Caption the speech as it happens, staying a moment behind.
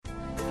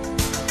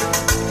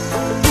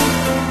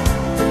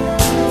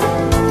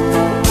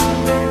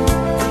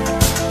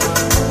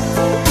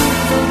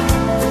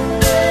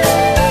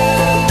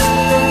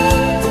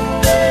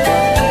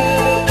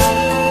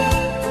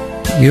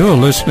You're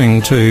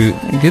listening to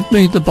Give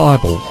Me the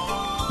Bible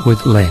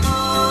with Len.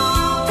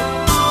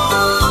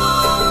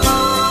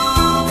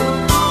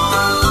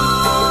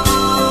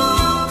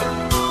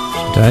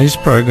 Today's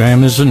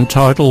program is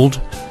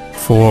entitled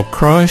For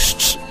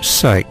Christ's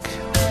Sake.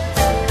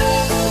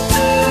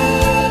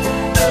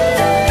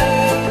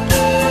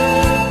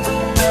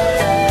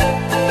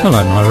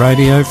 Hello my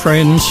radio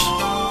friends.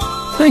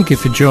 Thank you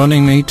for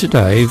joining me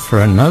today for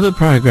another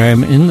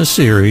program in the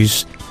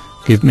series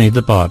Give Me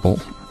the Bible.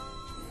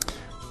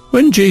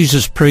 When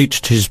Jesus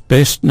preached his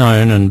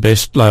best-known and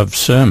best-loved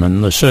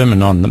sermon, the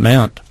Sermon on the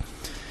Mount,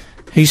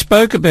 he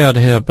spoke about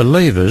how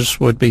believers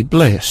would be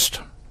blessed.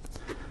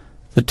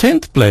 The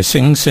 10th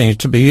blessing seems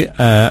to be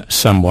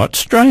somewhat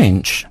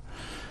strange.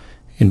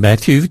 In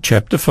Matthew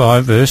chapter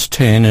 5 verse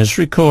 10 is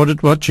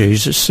recorded what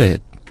Jesus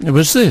said. It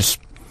was this: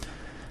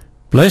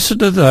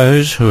 "Blessed are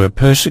those who are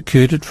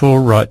persecuted for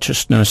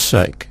righteousness'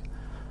 sake,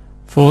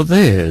 for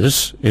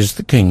theirs is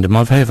the kingdom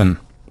of heaven."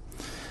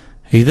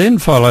 He then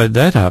followed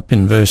that up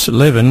in verse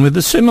 11 with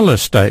a similar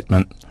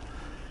statement: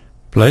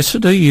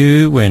 "Blessed are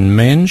you when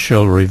men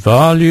shall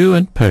revile you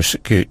and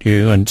persecute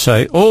you, and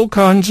say all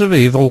kinds of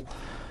evil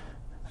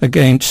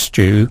against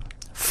you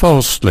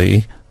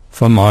falsely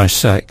for my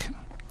sake."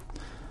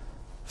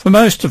 For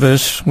most of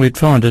us, we'd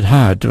find it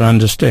hard to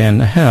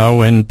understand how,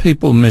 when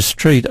people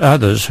mistreat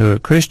others who are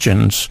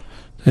Christians,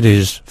 that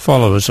is,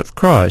 followers of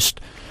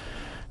Christ,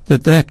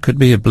 that could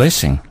be a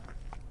blessing.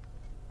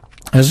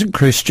 As a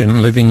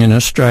Christian living in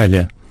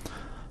Australia,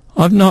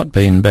 I've not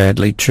been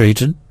badly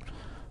treated,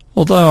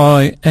 although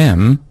I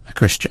am a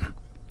Christian.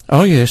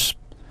 Oh yes,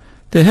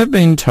 there have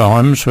been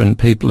times when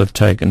people have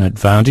taken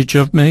advantage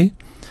of me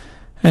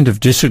and have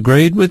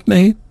disagreed with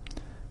me,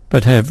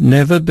 but have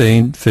never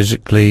been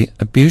physically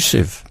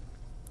abusive.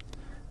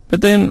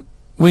 But then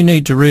we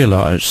need to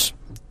realise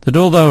that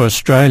although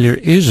Australia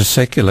is a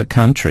secular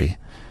country,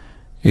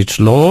 its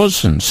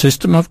laws and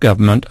system of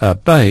government are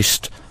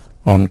based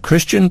on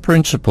Christian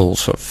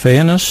principles of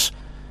fairness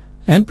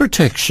and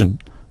protection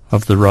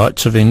of the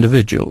rights of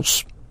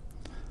individuals.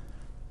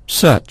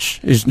 Such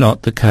is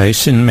not the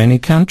case in many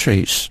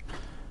countries,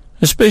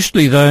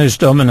 especially those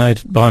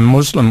dominated by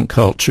Muslim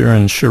culture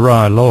and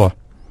Sharia law.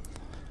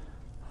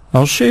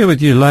 I'll share with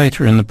you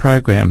later in the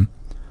program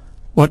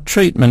what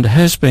treatment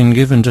has been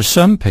given to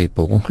some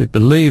people who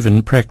believe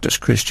and practice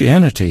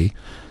Christianity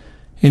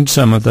in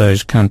some of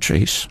those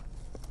countries.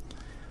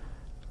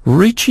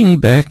 Reaching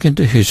back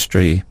into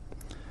history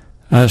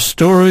are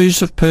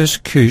stories of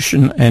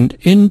persecution and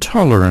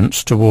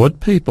intolerance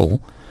toward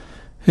people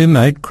who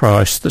made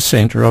Christ the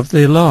centre of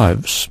their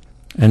lives.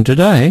 And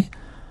today,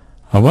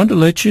 I want to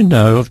let you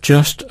know of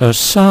just a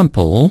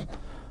sample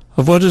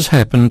of what has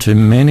happened to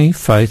many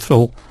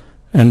faithful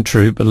and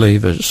true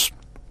believers.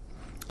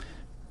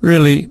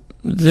 Really,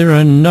 there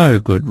are no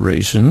good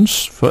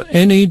reasons for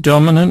any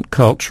dominant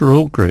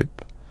cultural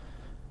group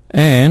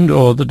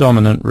or the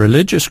dominant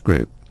religious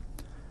group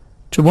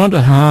to want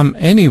to harm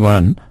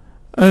anyone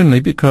only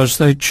because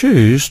they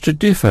choose to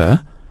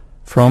differ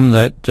from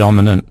that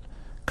dominant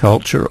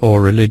culture or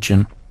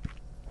religion.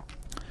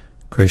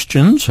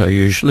 Christians are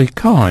usually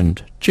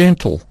kind,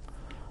 gentle,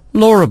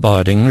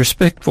 law-abiding,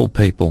 respectful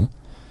people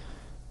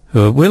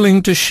who are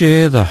willing to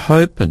share the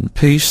hope and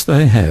peace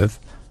they have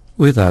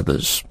with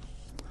others.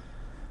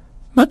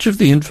 Much of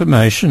the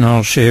information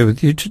I'll share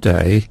with you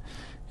today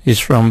is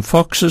from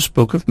Fox's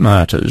Book of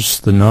Martyrs,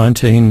 the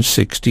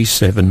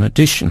 1967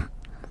 edition.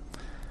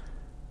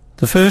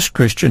 The first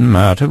Christian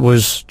martyr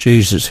was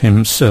Jesus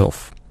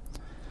himself.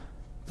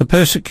 The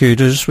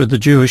persecutors were the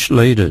Jewish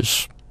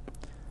leaders.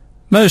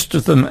 Most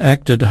of them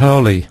acted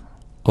holy,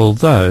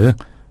 although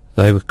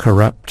they were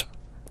corrupt.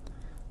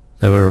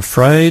 They were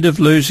afraid of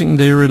losing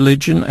their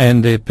religion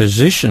and their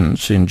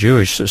positions in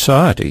Jewish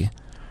society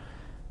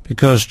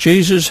because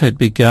Jesus had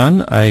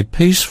begun a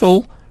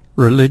peaceful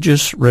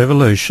religious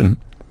revolution,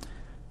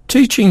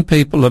 teaching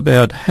people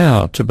about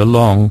how to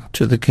belong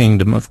to the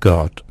kingdom of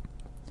God.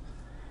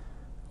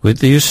 With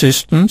the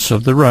assistance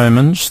of the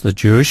Romans, the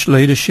Jewish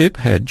leadership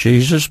had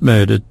Jesus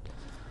murdered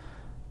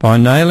by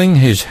nailing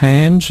his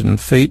hands and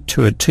feet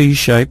to a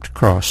T-shaped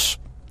cross.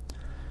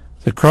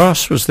 The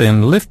cross was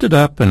then lifted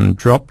up and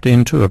dropped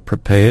into a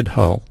prepared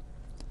hole.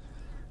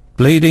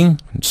 Bleeding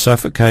and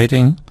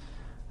suffocating,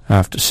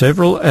 after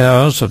several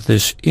hours of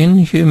this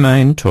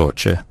inhumane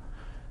torture,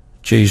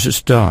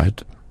 Jesus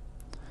died.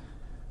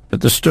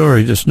 But the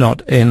story does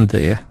not end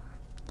there.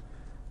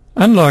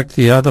 Unlike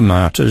the other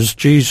martyrs,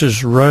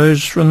 Jesus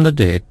rose from the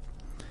dead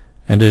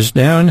and is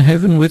now in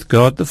heaven with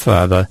God the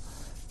Father,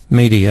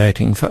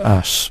 mediating for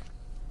us.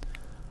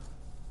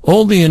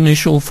 All the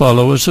initial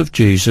followers of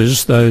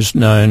Jesus, those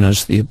known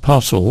as the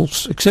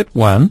Apostles, except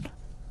one,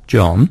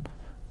 John,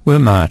 were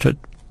martyred.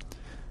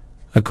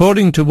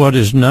 According to what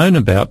is known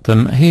about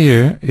them,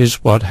 here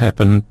is what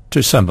happened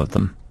to some of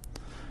them.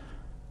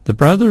 The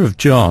brother of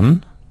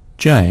John,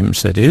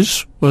 James that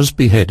is, was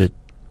beheaded.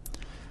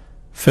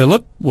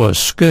 Philip was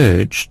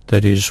scourged,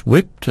 that is,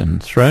 whipped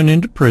and thrown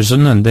into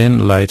prison, and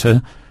then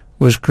later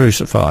was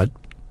crucified.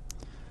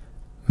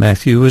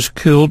 Matthew was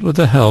killed with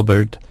a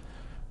halberd,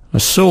 a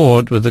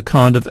sword with a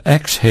kind of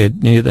axe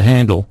head near the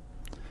handle.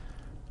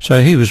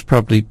 So he was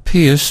probably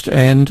pierced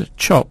and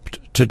chopped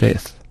to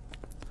death.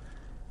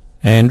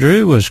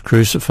 Andrew was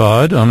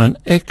crucified on an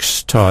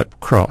X-type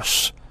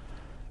cross,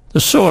 the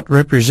sort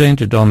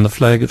represented on the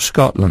flag of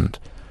Scotland,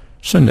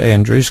 St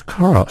Andrew's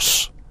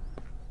Cross.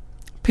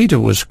 Peter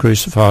was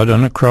crucified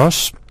on a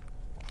cross,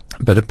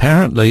 but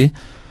apparently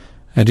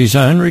at his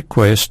own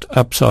request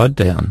upside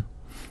down.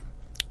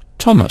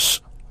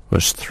 Thomas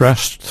was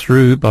thrust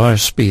through by a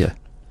spear.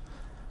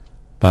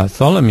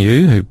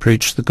 Bartholomew, who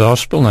preached the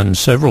gospel in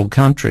several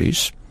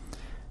countries,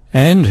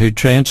 and who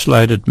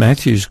translated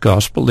Matthew's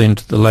gospel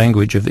into the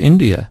language of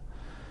India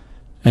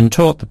and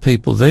taught the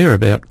people there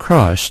about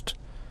Christ,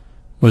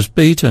 was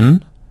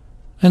beaten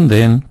and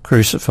then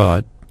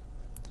crucified.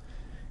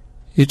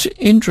 It's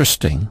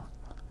interesting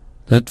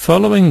that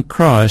following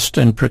Christ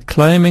and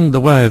proclaiming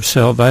the way of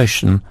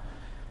salvation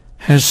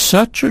has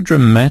such a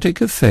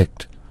dramatic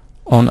effect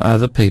on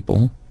other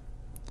people.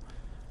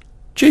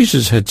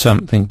 Jesus had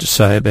something to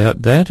say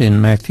about that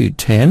in Matthew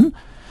 10,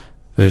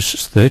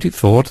 verses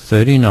 34 to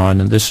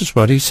 39, and this is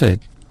what he said.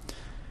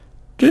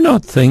 Do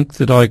not think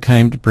that I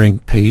came to bring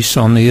peace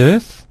on the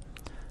earth.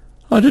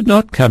 I did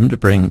not come to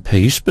bring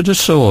peace, but a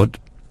sword.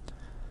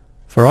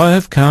 For I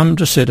have come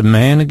to set a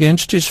man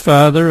against his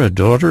father, a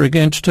daughter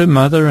against her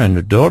mother, and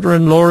a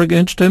daughter-in-law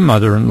against her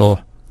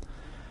mother-in-law.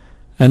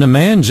 And a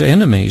man's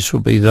enemies will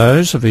be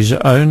those of his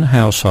own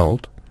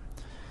household.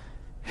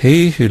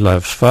 He who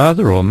loves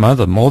father or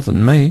mother more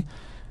than me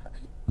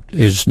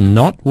is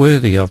not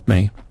worthy of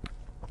me.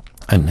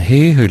 And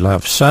he who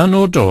loves son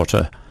or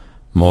daughter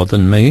more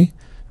than me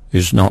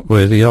is not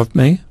worthy of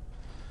me.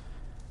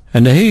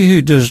 And he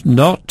who does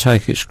not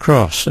take his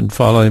cross and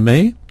follow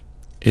me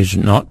is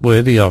not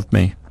worthy of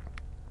me.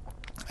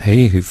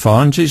 He who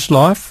finds his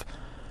life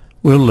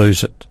will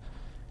lose it,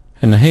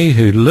 and he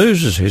who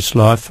loses his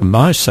life for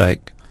my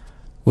sake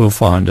will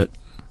find it.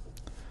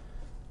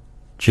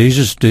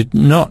 Jesus did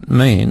not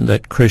mean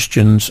that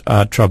Christians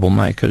are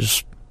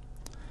troublemakers.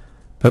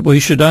 But we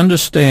should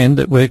understand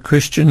that where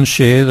Christians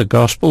share the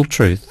gospel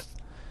truth,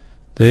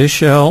 there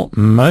shall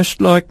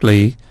most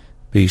likely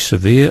be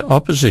severe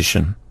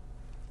opposition,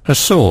 a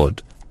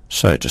sword,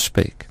 so to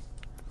speak.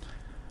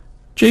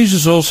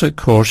 Jesus also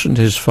cautioned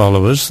his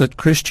followers that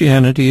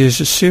Christianity is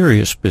a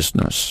serious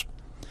business,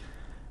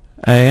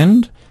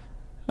 and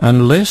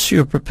unless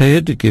you're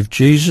prepared to give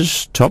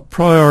Jesus top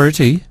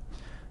priority,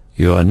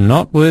 you are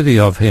not worthy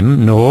of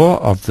him nor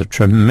of the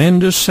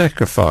tremendous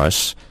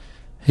sacrifice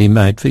he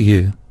made for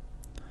you.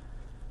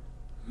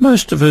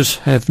 Most of us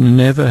have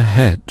never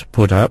had to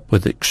put up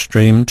with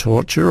extreme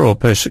torture or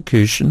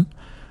persecution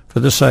for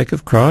the sake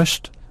of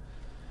Christ,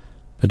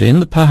 but in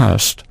the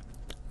past,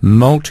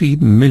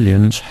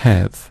 multi-millions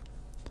have.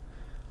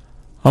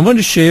 I want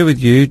to share with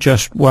you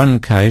just one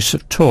case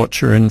of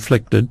torture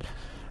inflicted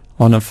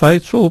on a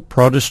faithful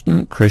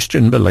Protestant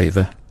Christian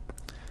believer.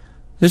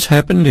 This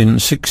happened in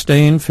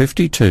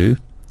 1652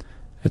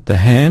 at the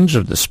hands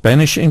of the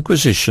Spanish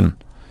Inquisition,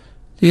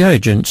 the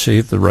agency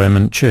of the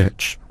Roman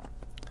Church.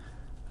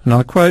 And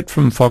I quote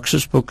from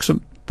Fox's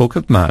Book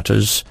of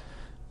Martyrs,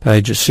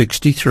 pages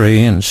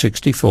 63 and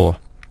 64.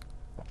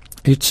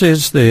 It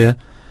says there,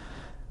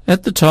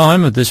 at the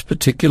time of this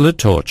particular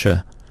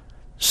torture,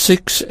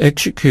 6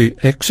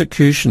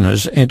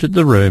 executioners entered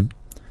the room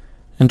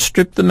and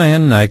stripped the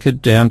man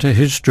naked down to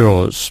his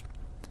drawers,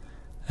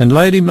 and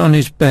laid him on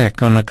his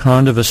back on a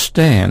kind of a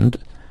stand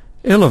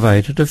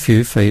elevated a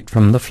few feet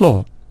from the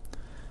floor.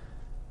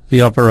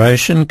 The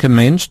operation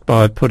commenced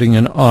by putting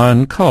an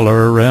iron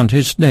collar around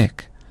his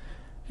neck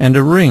and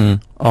a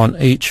ring on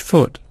each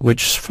foot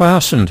which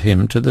fastened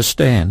him to the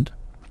stand.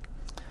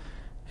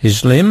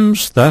 His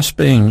limbs thus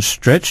being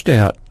stretched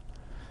out,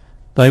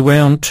 they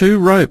wound 2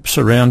 ropes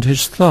around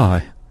his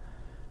thigh,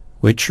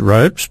 which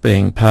ropes,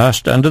 being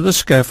passed under the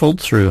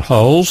scaffold through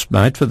holes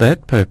made for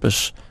that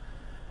purpose,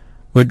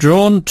 were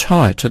drawn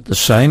tight at the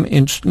same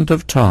instant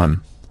of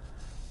time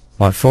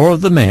by 4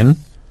 of the men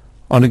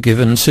on a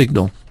given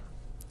signal.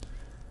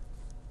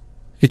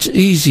 It's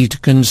easy to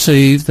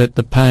conceive that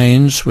the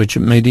pains which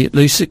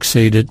immediately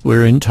succeeded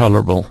were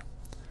intolerable.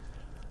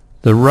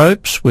 The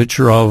ropes, which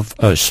are of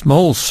a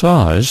small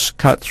size,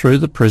 cut through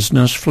the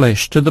prisoner's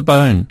flesh to the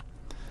bone,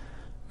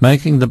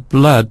 making the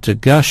blood to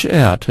gush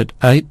out at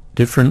 8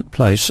 different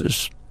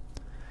places.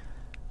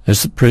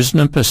 As the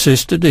prisoner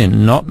persisted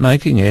in not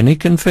making any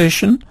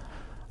confession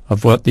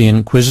of what the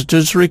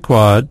inquisitors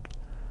required,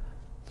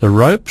 the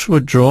ropes were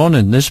drawn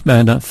in this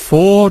manner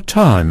 4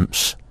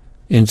 times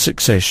in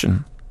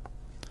succession.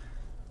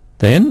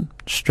 Then,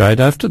 straight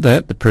after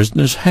that, the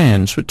prisoner's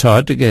hands were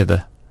tied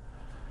together.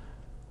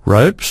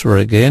 Ropes were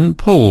again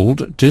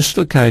pulled,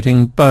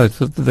 dislocating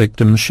both of the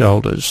victim's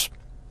shoulders.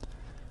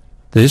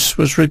 This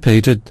was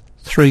repeated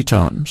 3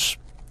 times.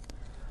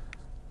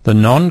 The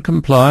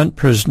non-compliant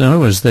prisoner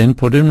was then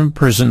put in a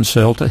prison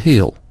cell to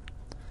heal,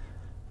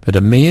 but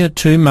a mere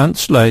 2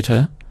 months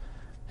later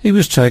he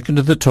was taken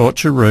to the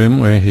torture room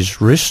where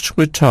his wrists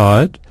were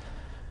tied,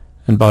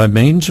 and by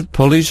means of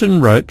pulleys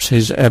and ropes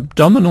his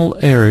abdominal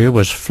area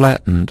was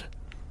flattened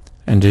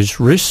and his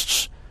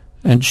wrists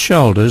and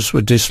shoulders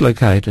were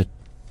dislocated.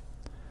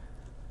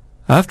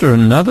 After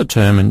another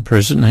term in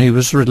prison he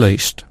was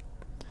released,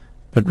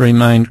 but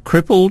remained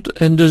crippled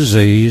and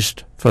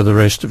diseased for the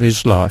rest of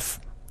his life.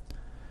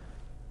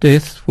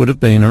 Death would have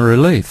been a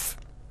relief,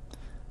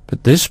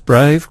 but this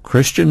brave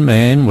Christian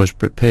man was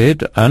prepared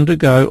to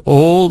undergo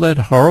all that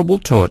horrible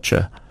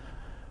torture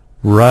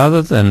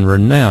rather than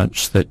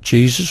renounce that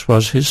Jesus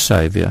was his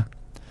Saviour,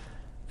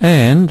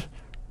 and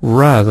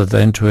rather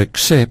than to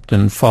accept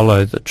and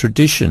follow the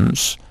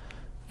traditions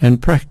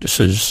and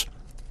practices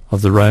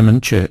of the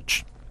Roman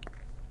Church.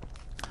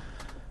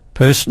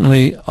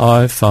 Personally,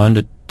 I find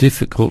it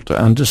difficult to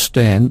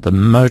understand the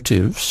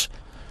motives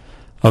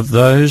of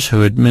those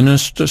who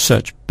administer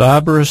such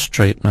barbarous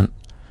treatment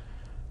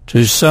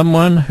to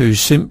someone who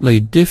simply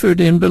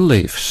differed in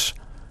beliefs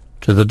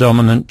to the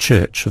dominant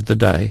church of the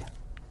day.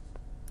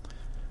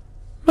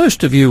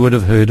 Most of you would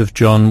have heard of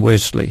John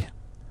Wesley,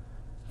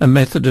 a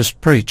Methodist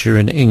preacher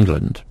in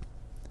England.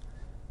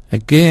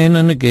 Again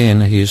and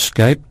again he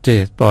escaped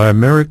death by a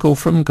miracle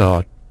from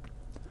God.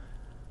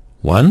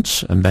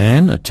 Once a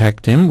man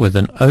attacked him with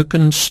an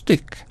oaken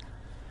stick,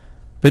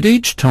 but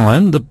each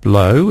time the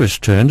blow was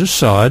turned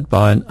aside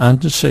by an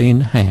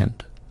unseen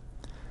hand.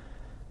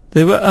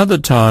 There were other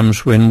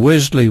times when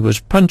Wesley was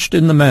punched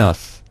in the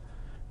mouth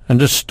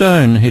and a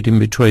stone hit him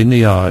between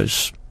the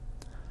eyes.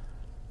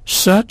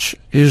 Such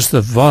is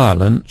the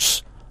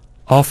violence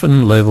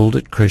often levelled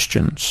at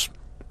Christians.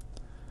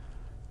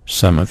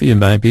 Some of you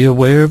may be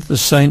aware of the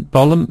St.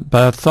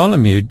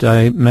 Bartholomew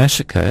Day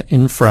massacre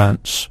in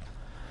France,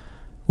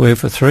 where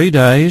for 3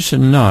 days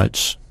and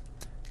nights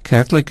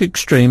Catholic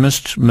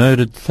extremists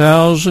murdered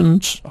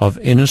thousands of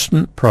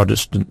innocent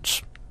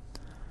Protestants.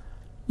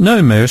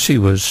 No mercy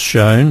was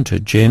shown to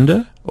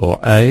gender or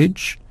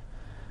age.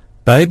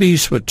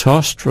 Babies were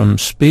tossed from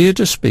spear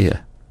to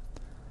spear.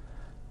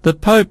 The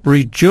Pope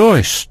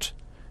rejoiced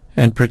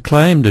and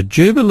proclaimed a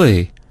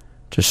jubilee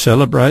to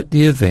celebrate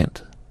the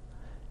event.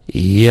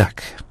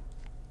 Yuck!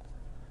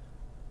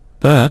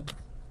 But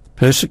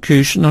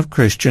persecution of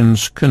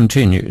Christians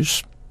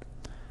continues.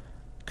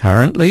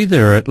 Currently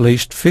there are at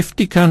least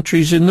 50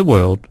 countries in the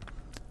world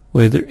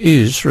where there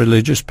is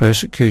religious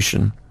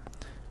persecution,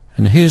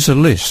 and here's a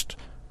list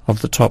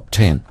of the top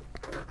 10.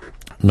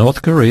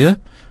 North Korea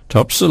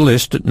tops the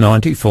list at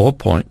 94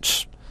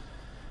 points.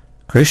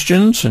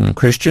 Christians and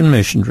Christian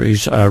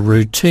missionaries are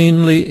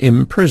routinely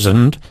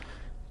imprisoned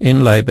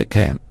in labour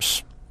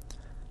camps.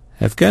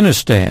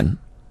 Afghanistan,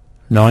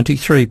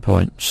 93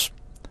 points.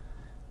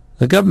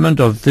 The government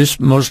of this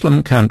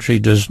Muslim country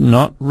does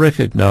not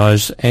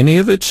recognise any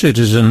of its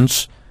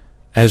citizens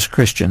as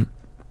Christian.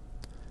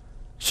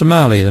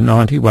 Somalia,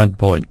 91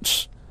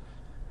 points.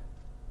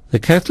 The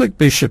Catholic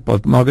Bishop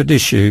of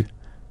Mogadishu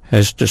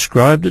has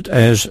described it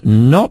as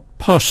not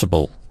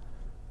possible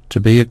to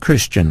be a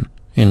Christian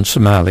in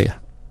Somalia.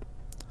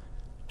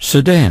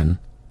 Sudan,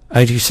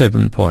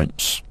 87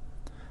 points.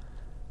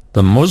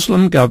 The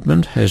Muslim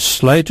government has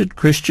slated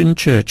Christian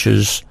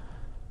churches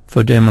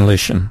for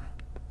demolition.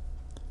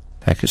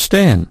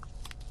 Pakistan,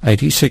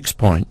 86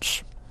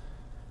 points.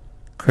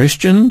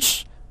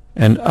 Christians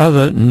and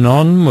other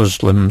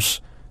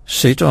non-Muslims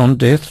sit on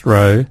death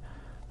row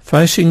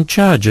facing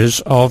charges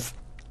of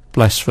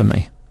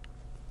blasphemy.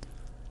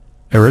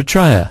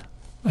 Eritrea,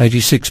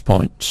 86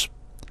 points.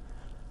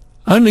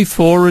 Only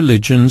 4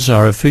 religions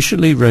are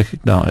officially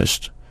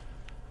recognised: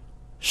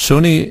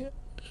 Sunni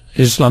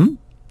Islam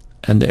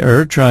and the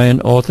Eritrean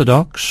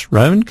Orthodox,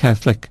 Roman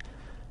Catholic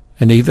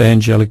and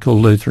Evangelical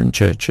Lutheran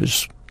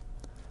churches.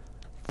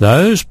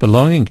 Those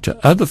belonging to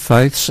other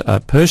faiths are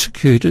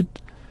persecuted,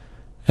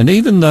 and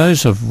even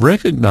those of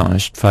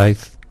recognised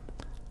faith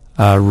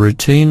are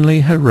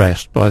routinely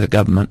harassed by the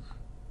government.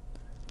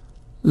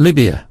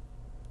 Libya,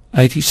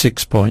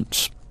 86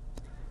 points.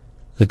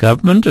 The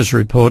government is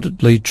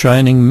reportedly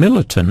training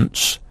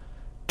militants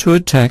to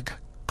attack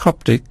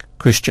Coptic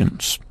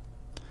Christians.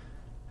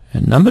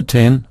 And number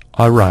 10,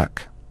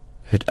 Iraq,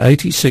 at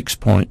 86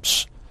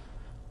 points.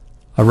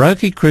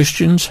 Iraqi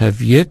Christians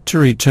have yet to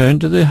return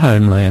to their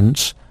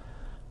homelands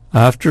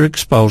after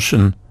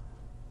expulsion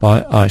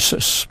by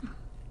ISIS.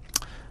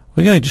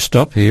 We're going to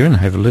stop here and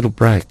have a little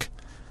break,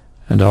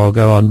 and I'll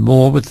go on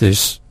more with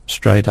this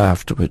straight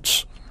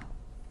afterwards.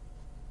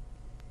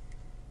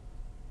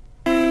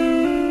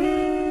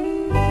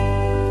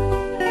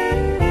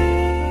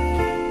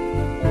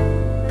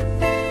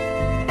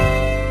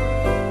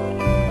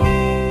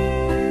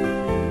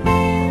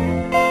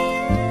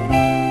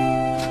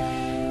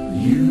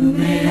 You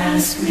may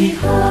ask me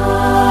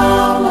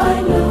how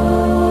I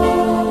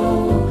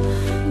know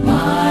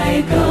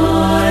my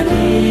God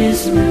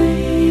is real.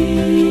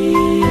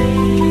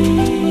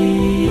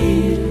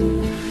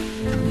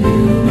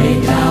 You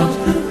may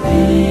doubt the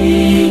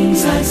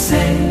things I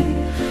say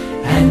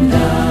and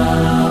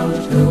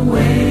doubt the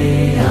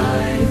way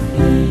I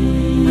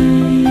feel,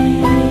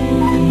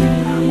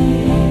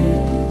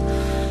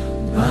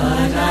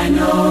 but I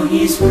know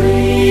He's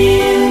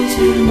real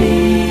to me.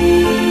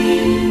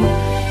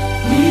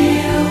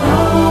 He'll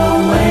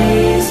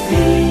always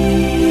be.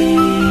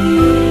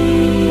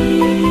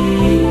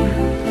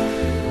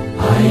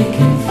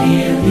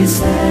 his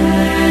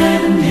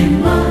hand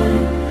in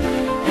mine,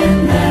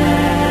 and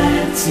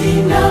that's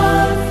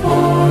enough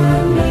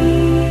for me.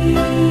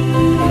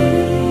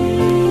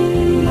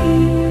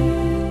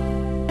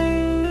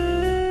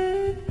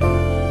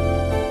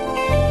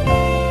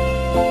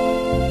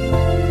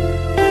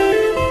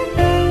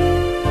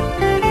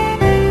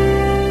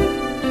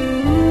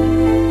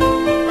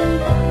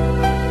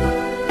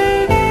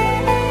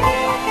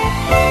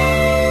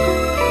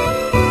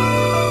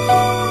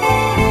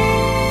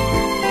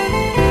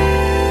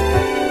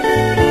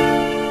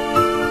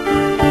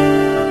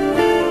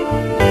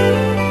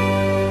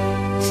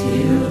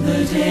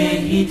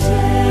 He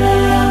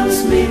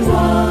tells me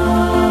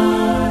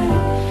why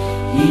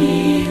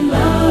he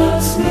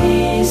loves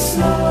me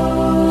so.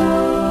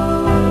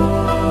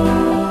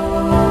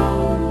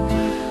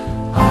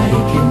 I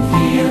can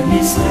feel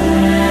his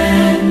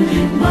hand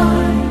in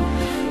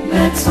mine,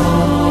 that's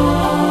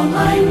all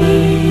I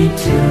need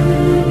to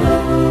know.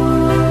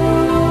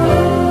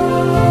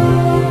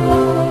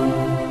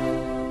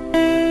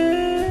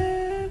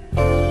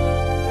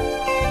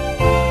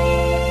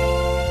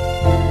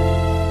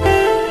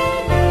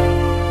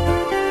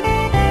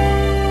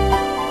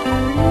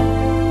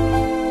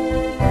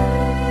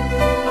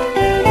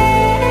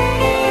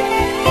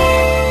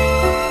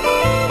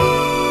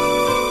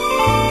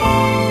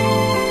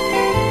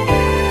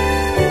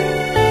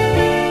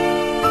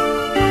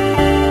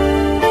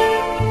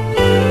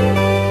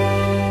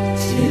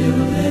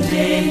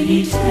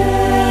 He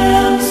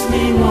tells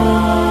me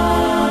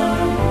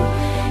why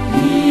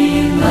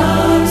he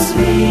loves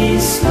me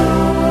so.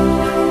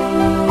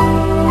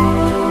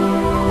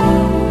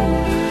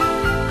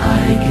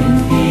 I can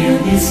feel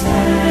his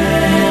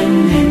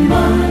hand in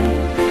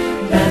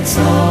mine, that's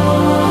all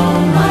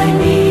I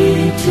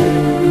need to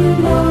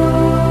know.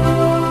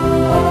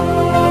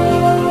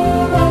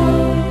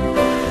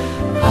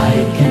 I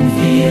can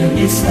feel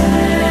his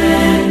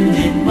hand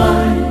in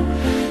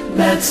mine,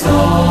 that's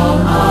all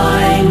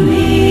I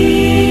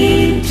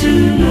need to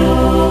know.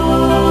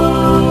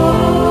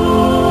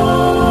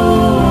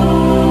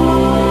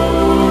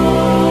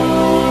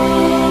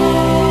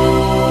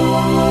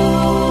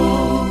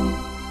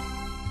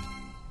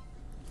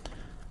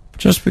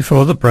 Just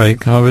before the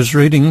break, I was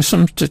reading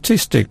some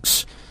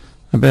statistics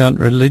about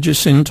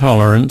religious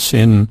intolerance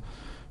in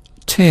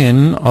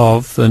 10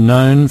 of the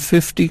known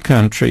 50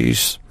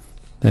 countries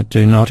that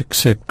do not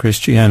accept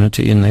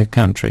Christianity in their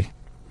country.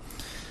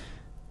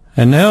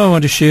 And now I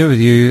want to share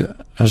with you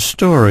a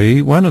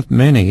story, one of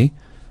many,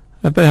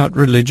 about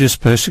religious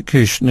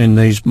persecution in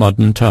these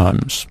modern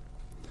times.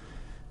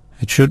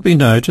 It should be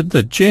noted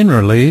that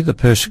generally the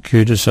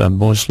persecutors are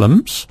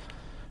Muslims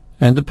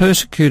and the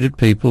persecuted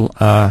people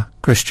are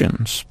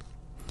Christians.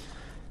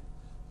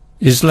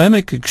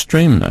 Islamic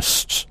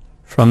extremists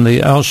from the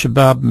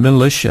Al-Shabaab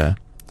militia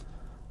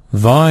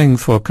vying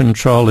for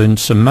control in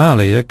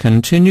Somalia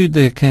continued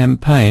their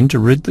campaign to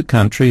rid the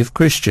country of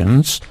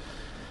Christians,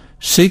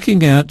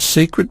 seeking out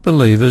secret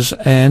believers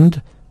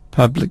and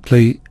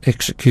publicly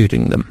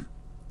executing them.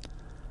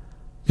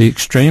 The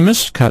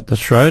extremists cut the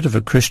throat of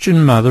a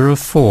Christian mother of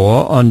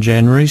 4 on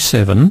January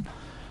 7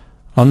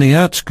 on the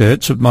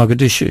outskirts of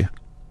Mogadishu.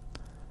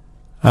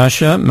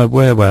 Asha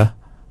Mwewe,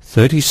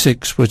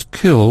 36, was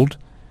killed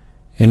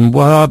in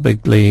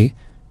Wabigli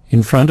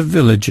in front of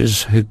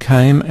villagers who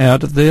came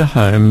out of their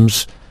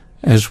homes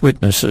as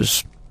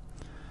witnesses.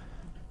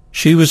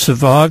 She was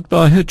survived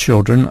by her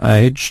children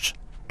aged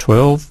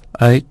 12,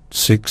 8,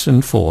 6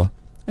 and 4,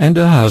 and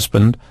her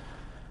husband,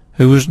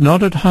 who was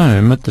not at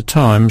home at the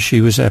time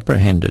she was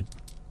apprehended.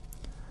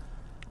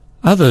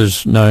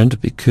 Others known to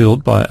be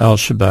killed by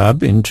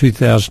Al-Shabaab in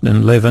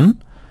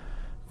 2011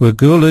 were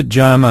Gula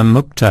Jama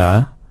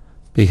Mukhtar,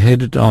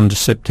 beheaded on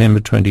September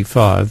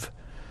 25,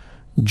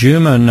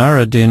 Juma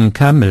Nuruddin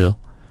Kamil,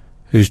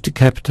 whose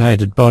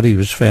decapitated body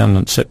was found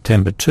on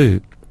September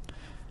 2,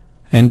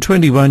 and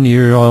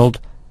 21-year-old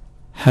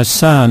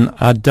Hassan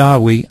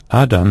Adawi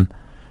Adam,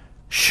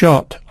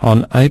 shot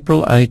on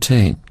April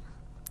 18.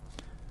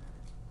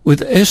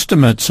 With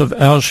estimates of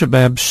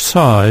Al-Shabaab's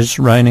size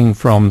ranging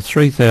from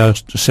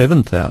 3,000 to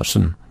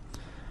 7,000,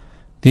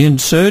 the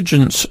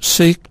insurgents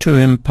seek to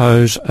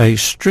impose a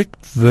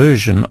strict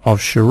version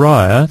of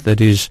Sharia, that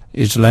is,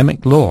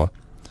 Islamic law.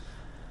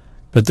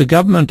 But the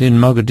government in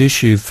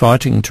Mogadishu,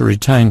 fighting to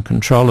retain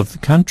control of the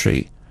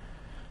country,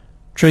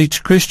 treats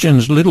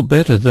Christians little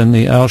better than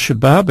the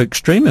Al-Shabaab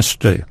extremists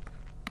do.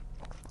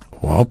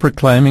 While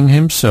proclaiming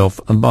himself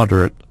a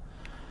moderate,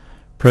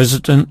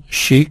 President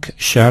Sheikh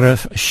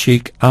Sharif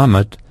Sheikh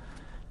Ahmed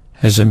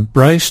has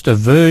embraced a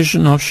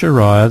version of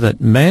Sharia that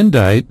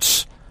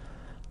mandates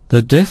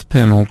the death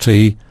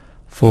penalty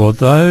for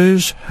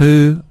those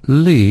who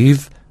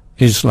leave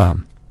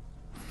Islam.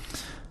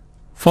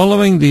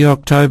 Following the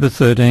October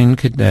 13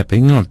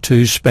 kidnapping of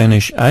 2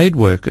 Spanish aid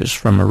workers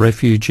from a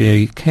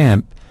refugee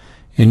camp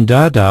in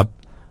Dadaab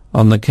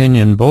on the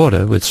Kenyan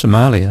border with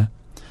Somalia,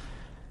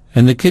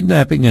 and the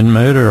kidnapping and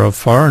murder of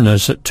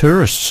foreigners at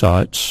tourist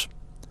sites,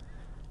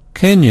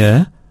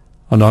 Kenya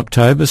on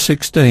October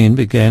 16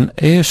 began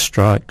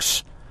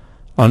airstrikes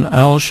on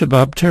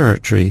Al-Shabaab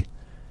territory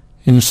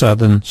in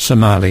southern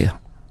Somalia.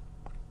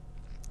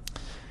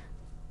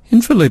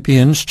 In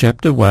Philippians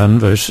chapter 1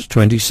 verses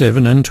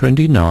 27 and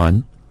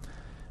 29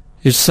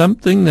 is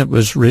something that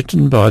was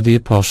written by the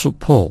Apostle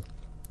Paul.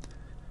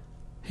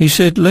 He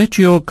said, "Let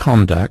your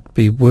conduct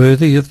be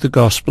worthy of the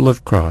gospel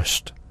of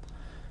Christ."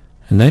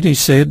 And then he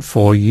said,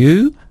 "For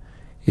you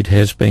it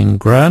has been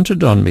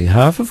granted on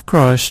behalf of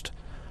Christ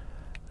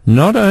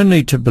not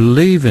only to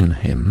believe in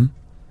him,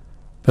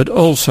 but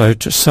also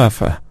to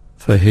suffer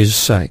for his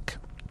sake."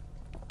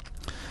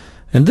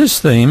 And this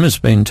theme has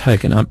been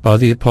taken up by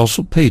the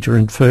Apostle Peter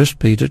in 1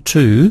 Peter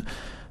 2,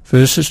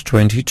 verses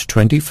 20 to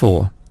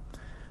 24,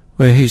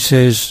 where he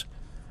says,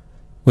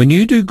 "When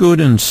you do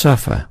good and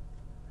suffer,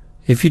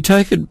 if you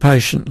take it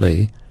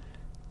patiently,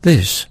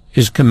 this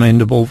is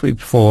commendable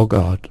before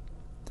God.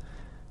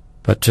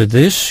 But to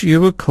this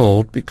you were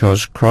called,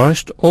 because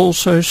Christ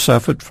also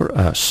suffered for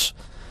us,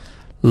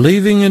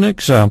 leaving an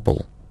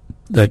example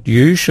that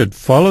you should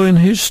follow in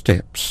his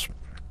steps.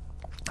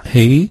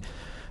 He,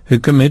 who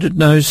committed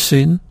no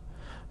sin,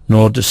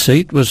 nor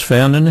deceit was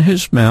found in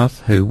his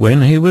mouth, who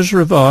when he was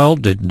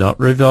reviled did not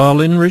revile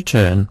in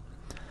return.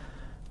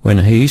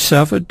 When he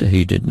suffered,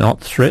 he did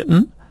not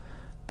threaten,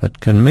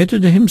 but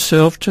committed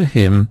himself to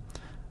him,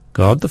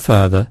 God the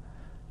Father,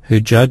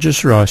 who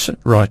judges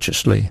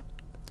righteously.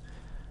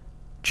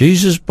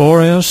 Jesus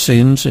bore our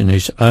sins in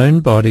his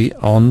own body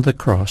on the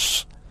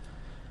cross,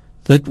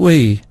 that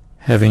we,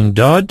 having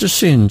died to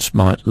sins,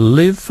 might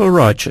live for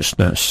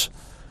righteousness,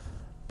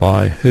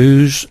 by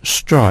whose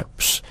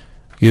stripes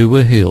you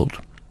were healed."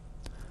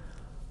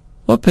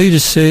 What Peter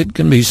said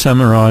can be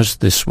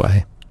summarized this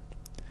way.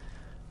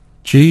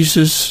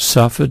 Jesus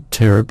suffered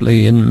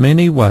terribly in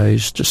many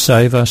ways to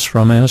save us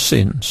from our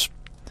sins.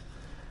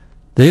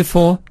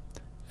 Therefore,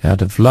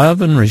 out of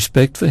love and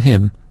respect for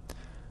him,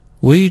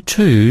 we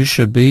too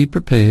should be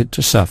prepared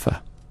to suffer.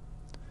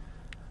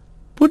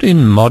 Put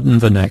in modern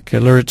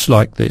vernacular, it's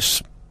like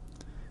this.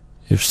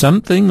 If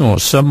something or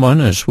someone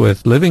is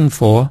worth living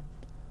for,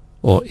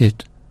 or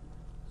it,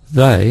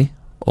 they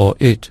or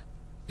it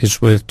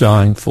is worth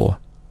dying for.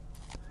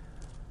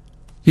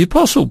 The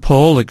Apostle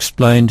Paul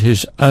explained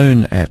his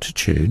own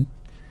attitude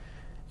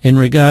in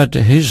regard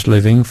to his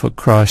living for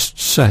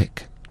Christ's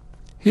sake.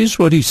 Here's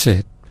what he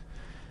said.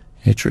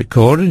 It's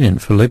recorded in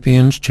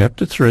Philippians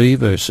chapter 3,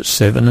 verses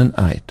 7 and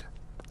 8.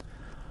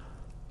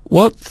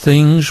 "What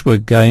things were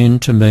gain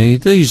to me,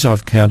 these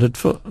I've counted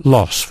for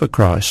loss for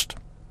Christ.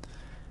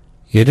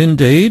 Yet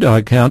indeed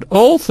I count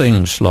all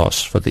things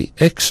loss for the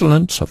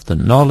excellence of the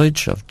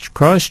knowledge of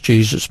Christ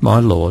Jesus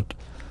my Lord,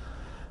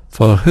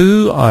 for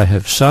who I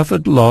have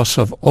suffered loss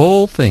of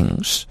all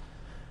things,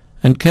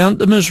 and count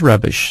them as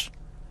rubbish,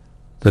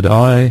 that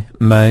I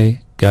may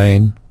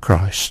gain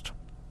Christ."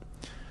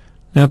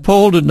 Now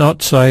Paul did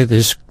not say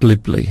this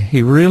glibly.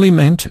 He really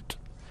meant it,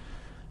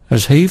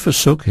 as he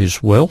forsook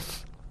his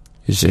wealth,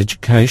 his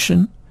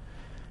education,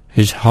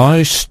 his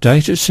high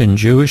status in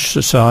Jewish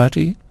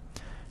society,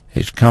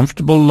 his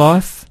comfortable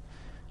life,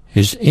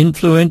 his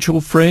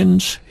influential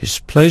friends, his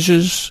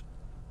pleasures,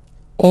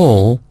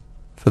 all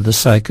for the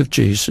sake of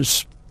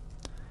Jesus.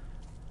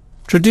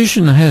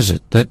 Tradition has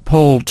it that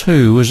Paul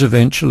too was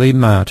eventually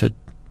martyred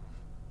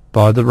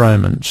by the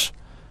Romans,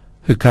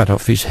 who cut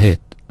off his head.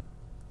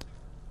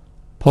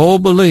 Paul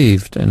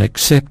believed and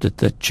accepted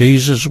that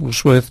Jesus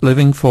was worth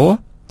living for,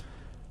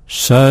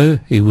 so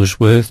he was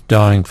worth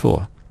dying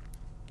for.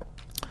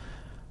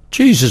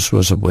 Jesus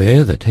was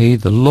aware that he,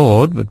 the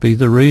Lord, would be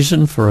the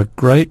reason for a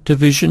great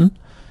division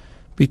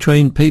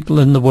between people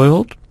in the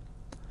world.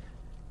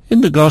 In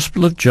the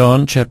Gospel of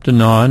John, chapter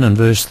 9 and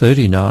verse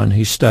 39,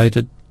 he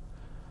stated,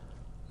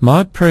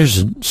 "My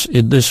presence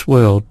in this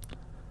world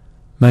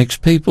makes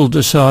people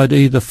decide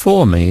either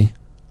for me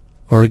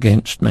or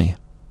against me."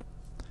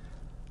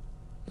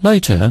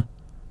 Later,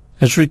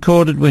 as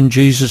recorded when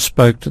Jesus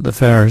spoke to the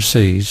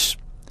Pharisees,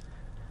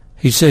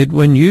 he said,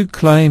 "When you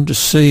claim to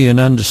see and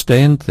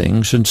understand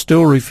things and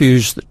still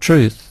refuse the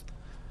truth,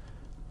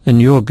 then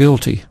you're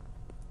guilty."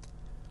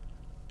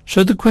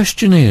 So the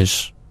question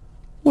is,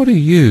 what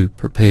are you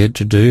prepared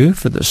to do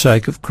for the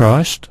sake of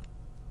Christ?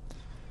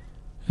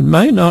 It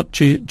may not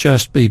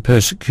just be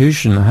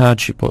persecution,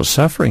 hardship or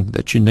suffering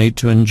that you need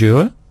to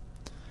endure.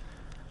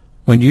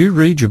 When you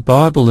read your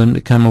Bible and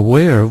become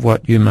aware of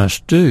what you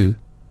must do,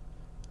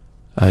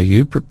 are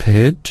you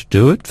prepared to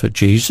do it for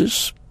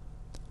Jesus?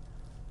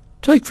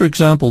 Take, for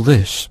example,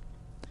 this.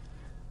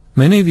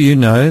 Many of you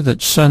know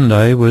that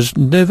Sunday was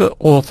never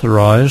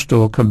authorized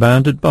or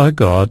commanded by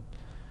God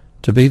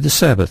to be the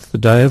Sabbath, the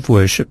day of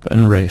worship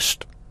and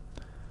rest.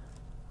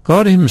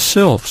 God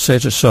himself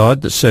set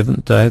aside the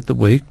seventh day of the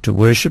week to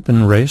worship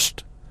and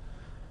rest,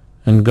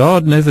 and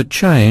God never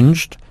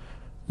changed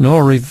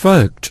nor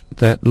revoked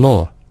that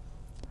law.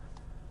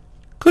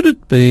 Could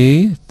it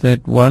be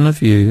that one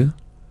of you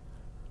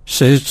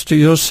says to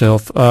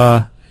yourself,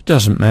 it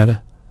doesn't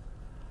matter.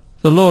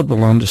 The Lord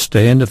will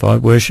understand if I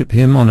worship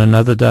him on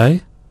another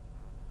day?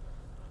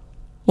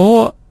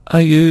 Or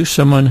are you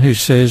someone who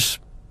says,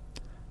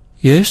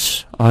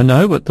 yes, I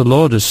know what the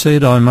Lord has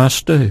said I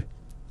must do,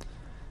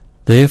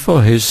 There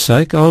for his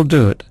sake I'll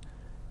do it,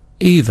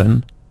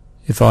 even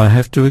if I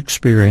have to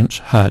experience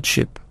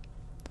hardship.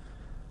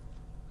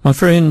 My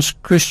friends,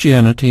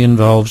 Christianity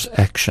involves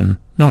action,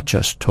 not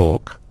just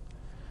talk.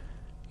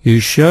 You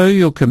show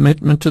your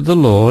commitment to the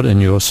Lord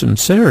and your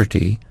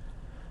sincerity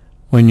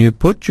when you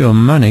put your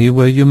money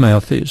where your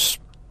mouth is.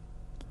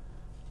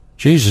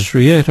 Jesus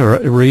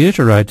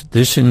reiterated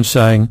this in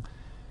saying,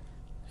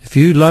 "If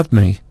you love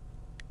me,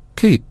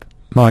 keep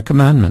my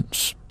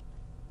commandments."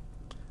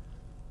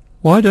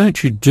 Why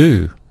don't you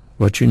do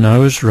what you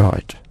know is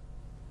right?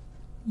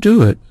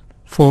 Do it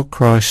for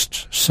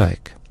Christ's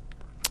sake.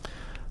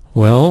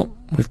 Well,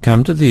 we've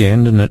come to the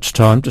end and it's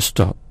time to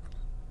stop.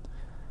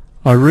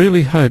 I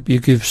really hope you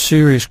give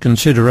serious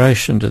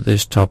consideration to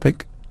this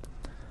topic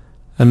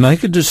and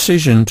make a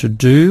decision to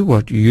do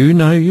what you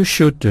know you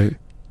should do,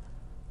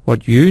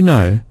 what you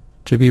know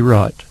to be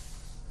right.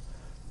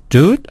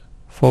 Do it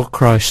for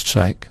Christ's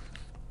sake.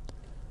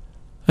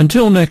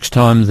 Until next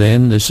time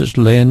then, this is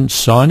Len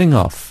signing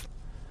off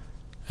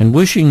and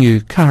wishing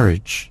you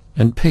courage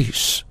and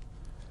peace.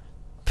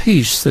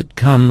 Peace that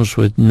comes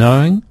with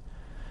knowing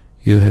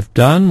you have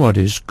done what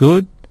is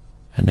good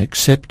and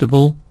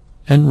acceptable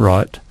and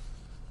right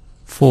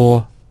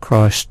for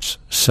Christ's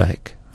sake.